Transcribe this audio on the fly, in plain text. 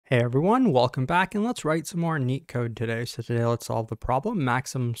Hey everyone, welcome back, and let's write some more neat code today. So today let's solve the problem,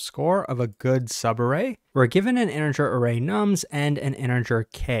 maximum score of a good subarray. We're given an integer array nums and an integer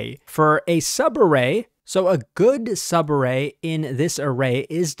k. For a subarray, so a good subarray in this array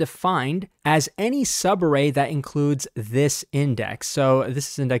is defined as any subarray that includes this index. So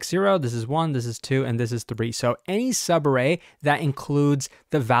this is index 0, this is 1, this is 2, and this is 3. So any subarray that includes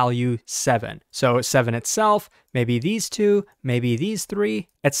the value 7. So 7 itself, maybe these two, maybe these three,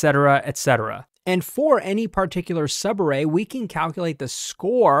 etc., etc. And for any particular subarray, we can calculate the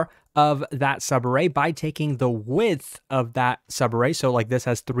score of that subarray by taking the width of that subarray. So like this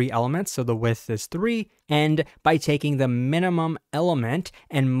has 3 elements, so the width is 3, and by taking the minimum element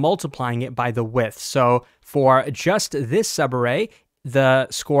and multiplying it by the width. So for just this subarray, the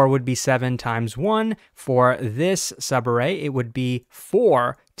score would be 7 times 1. For this subarray, it would be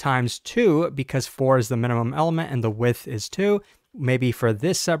 4 times 2 because 4 is the minimum element and the width is 2. Maybe for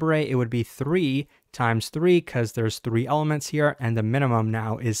this subarray, it would be 3 times 3 because there's 3 elements here and the minimum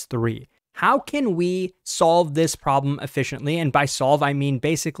now is 3. How can we solve this problem efficiently? And by solve, I mean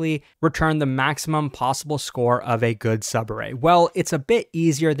basically return the maximum possible score of a good subarray. Well, it's a bit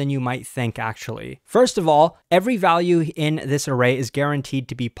easier than you might think, actually. First of all, every value in this array is guaranteed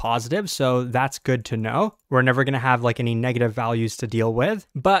to be positive, so that's good to know. We're never going to have like any negative values to deal with.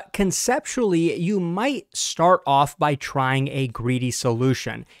 But conceptually, you might start off by trying a greedy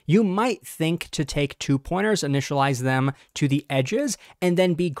solution. You might think to take 2 pointers, initialize them to the edges, and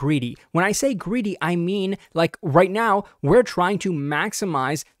then be greedy. When I say greedy, I mean like right now, we're trying to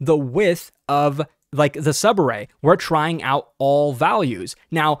maximize the width of like the subarray. We're trying out all values.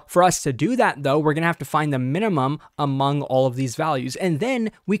 Now, for us to do that though, we're gonna have to find the minimum among all of these values. And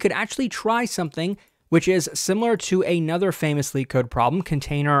then we could actually try something which is similar to another famous Leetcode problem,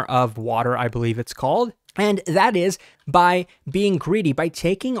 container of water, I believe it's called. And that is by being greedy, by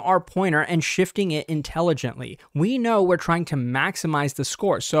taking our pointer and shifting it intelligently. We know we're trying to maximize the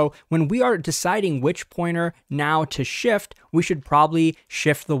score. So when we are deciding which pointer now to shift, we should probably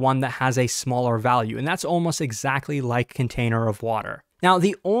shift the one that has a smaller value. And that's almost exactly like container of water. Now,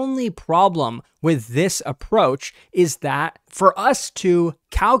 the only problem with this approach is that for us to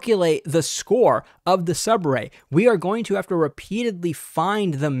calculate the score of the subarray, we are going to have to repeatedly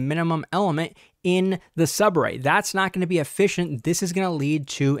find the minimum element in the subarray. That's not going to be efficient. This is going to lead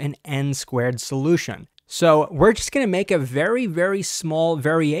to an n-squared solution. So we're just going to make a very, very small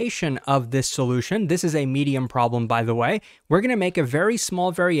variation of this solution. This is a medium problem, by the way. We're going to make a very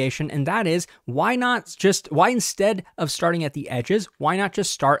small variation, and that is why instead of starting at the edges, why not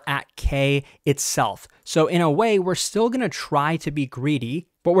just start at k itself? So in a way, we're still going to try to be greedy,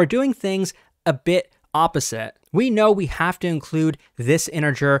 but we're doing things a bit opposite. We know we have to include this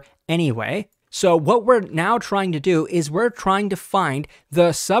integer anyway. So what we're now trying to do is we're trying to find the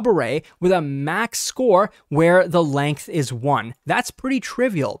subarray with a max score where the length is 1. That's pretty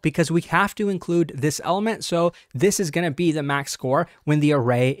trivial because we have to include this element. So this is going to be the max score when the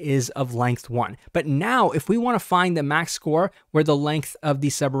array is of length 1. But now if we want to find the max score where the length of the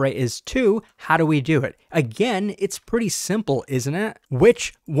subarray is 2, how do we do it? Again, it's pretty simple, isn't it?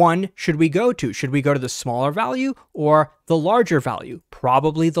 Which one should we go to? Should we go to the smaller value or the larger value?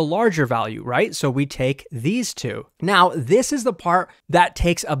 Probably the larger value, right? So we take these two. Now, this is the part that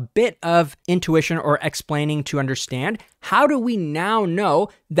takes a bit of intuition or explaining to understand. How do we now know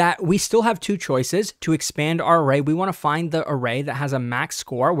that we still have 2 choices to expand our array? We want to find the array that has a max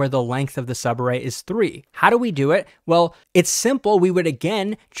score where the length of the subarray is 3. How do we do it? Well, it's simple. We would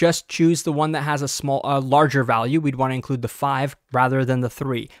again just choose the one that has a larger value. We'd want to include the 5 rather than the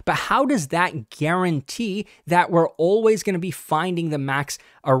 3. But how does that guarantee that we're always going to be finding the max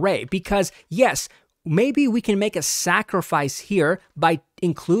array? Because yes, maybe we can make a sacrifice here by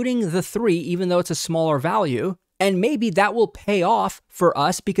including the 3, even though it's a smaller value. And maybe that will pay off for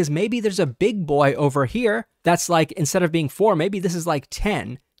us because maybe there's a big boy over here that's like, instead of being 4, maybe this is like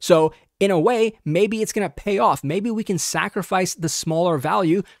 10. So in a way, maybe it's going to pay off. Maybe we can sacrifice the smaller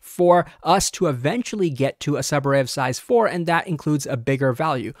value for us to eventually get to a subarray of size 4, and that includes a bigger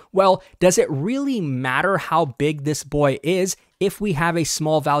value. Well, does it really matter how big this boy is if we have a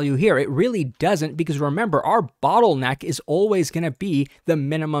small value here? It really doesn't, because remember, our bottleneck is always going to be the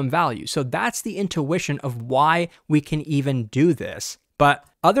minimum value. So that's the intuition of why we can even do this. But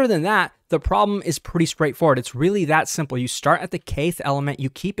other than that, the problem is pretty straightforward. It's really that simple. You start at the kth element,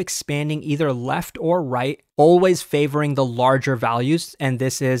 you keep expanding either left or right, always favoring the larger values, and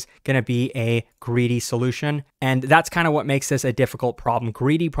this is going to be a greedy solution. And that's kind of what makes this a difficult problem.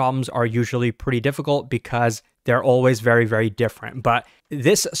 Greedy problems are usually pretty difficult because they're always very, very different. But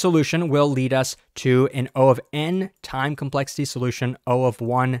this solution will lead us to an O of n time complexity solution, O of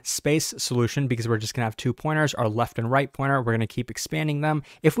 1 space solution, because we're just going to have 2 pointers, our left and right pointer. We're going to keep expanding them.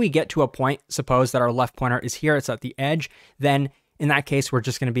 If we get to a point, suppose that our left pointer is here, it's at the edge, then in that case, we're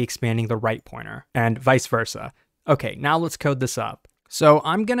just going to be expanding the right pointer and vice versa. Okay, now let's code this up. So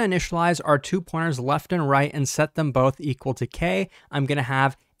I'm going to initialize our 2 pointers left and right and set them both equal to k. I'm going to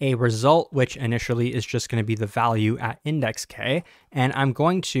have a result, which initially is just going to be the value at index k. And I'm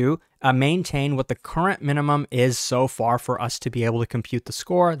going to maintain what the current minimum is so far for us to be able to compute the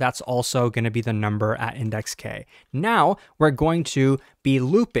score. That's also going to be the number at index k. Now we're going to be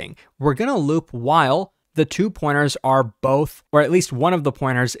looping. We're going to loop while the 2 pointers are both, or at least one of the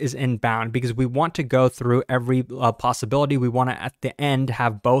pointers is in bound, because we want to go through every possibility. We want to, at the end,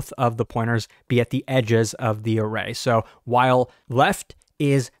 have both of the pointers be at the edges of the array. So while left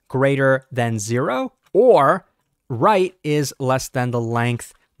is greater than 0, or right is less than the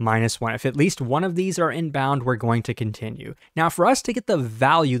length minus 1. If at least one of these are in bound, we're going to continue. Now, for us to get the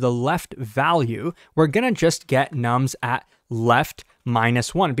value, the left value, we're going to just get nums at left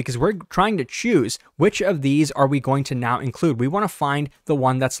minus 1, because we're trying to choose which of these are we going to now include. We want to find the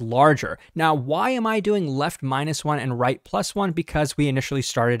one that's larger. Now, why am I doing left minus 1 and right plus 1? Because we initially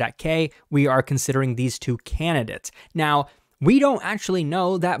started at k. We are considering these 2 candidates. Now, we don't actually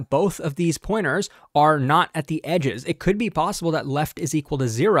know that both of these pointers are not at the edges. It could be possible that left is equal to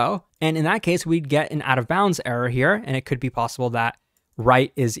 0, and in that case, we'd get an out of bounds error here, and it could be possible that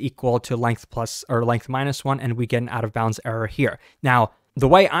right is equal to length plus or length minus 1, and we get an out of bounds error here. Now, the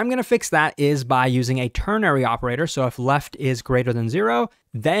way I'm going to fix that is by using a ternary operator. So if left is greater than 0,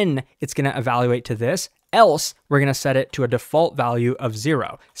 then it's going to evaluate to this. Else, we're going to set it to a default value of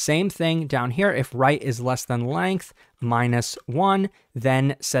 0. Same thing down here. If right is less than length minus 1,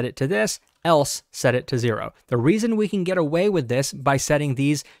 then set it to this. Else, set it to 0. The reason we can get away with this by setting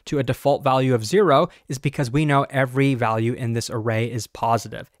these to a default value of 0 is because we know every value in this array is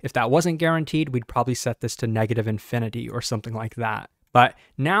positive. If that wasn't guaranteed, we'd probably set this to negative infinity or something like that. But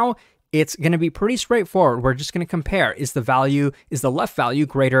now it's going to be pretty straightforward. We're just going to compare. Is the left value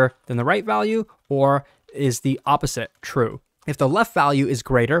greater than the right value, or is the opposite true? If the left value is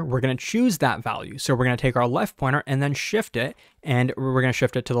greater, we're going to choose that value. So we're going to take our left pointer and then shift it, and we're going to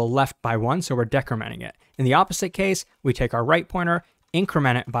shift it to the left by 1, so we're decrementing it. In the opposite case, we take our right pointer,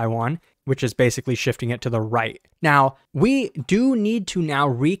 increment it by 1, which is basically shifting it to the right. Now, we do need to now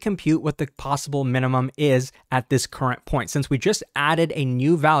recompute what the possible minimum is at this current point. Since we just added a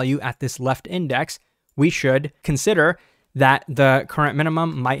new value at this left index, we should consider that the current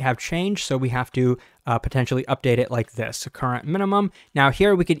minimum might have changed, so we have to potentially update it like this. So current minimum. Now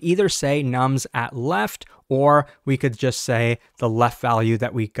here we could either say nums at left, or we could just say the left value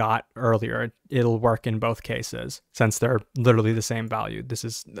that we got earlier. It'll work in both cases since they're literally the same value. This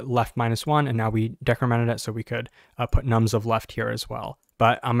is left minus 1, and now we decremented it, so we could put nums of left here as well.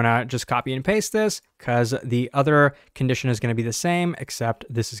 But I'm going to just copy and paste this because the other condition is going to be the same, except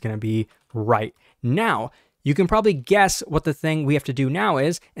this is going to be right. Now, you can probably guess what the thing we have to do now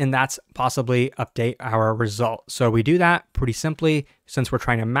is, and that's possibly update our result. So we do that pretty simply. Since we're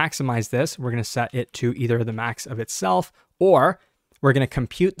trying to maximize this, we're going to set it to either the max of itself, or we're going to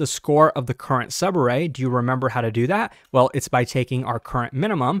compute the score of the current subarray. Do you remember how to do that? Well, it's by taking our current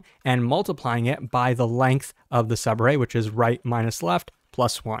minimum and multiplying it by the length of the subarray, which is right minus left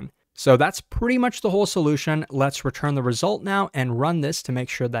plus 1. So that's pretty much the whole solution. Let's return the result now and run this to make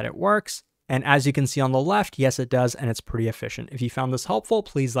sure that it works. And as you can see on the left, yes, it does, and it's pretty efficient. If you found this helpful,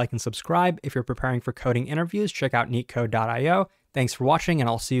 please like and subscribe. If you're preparing for coding interviews, check out Leetcode.io. Thanks for watching, and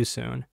I'll see you soon.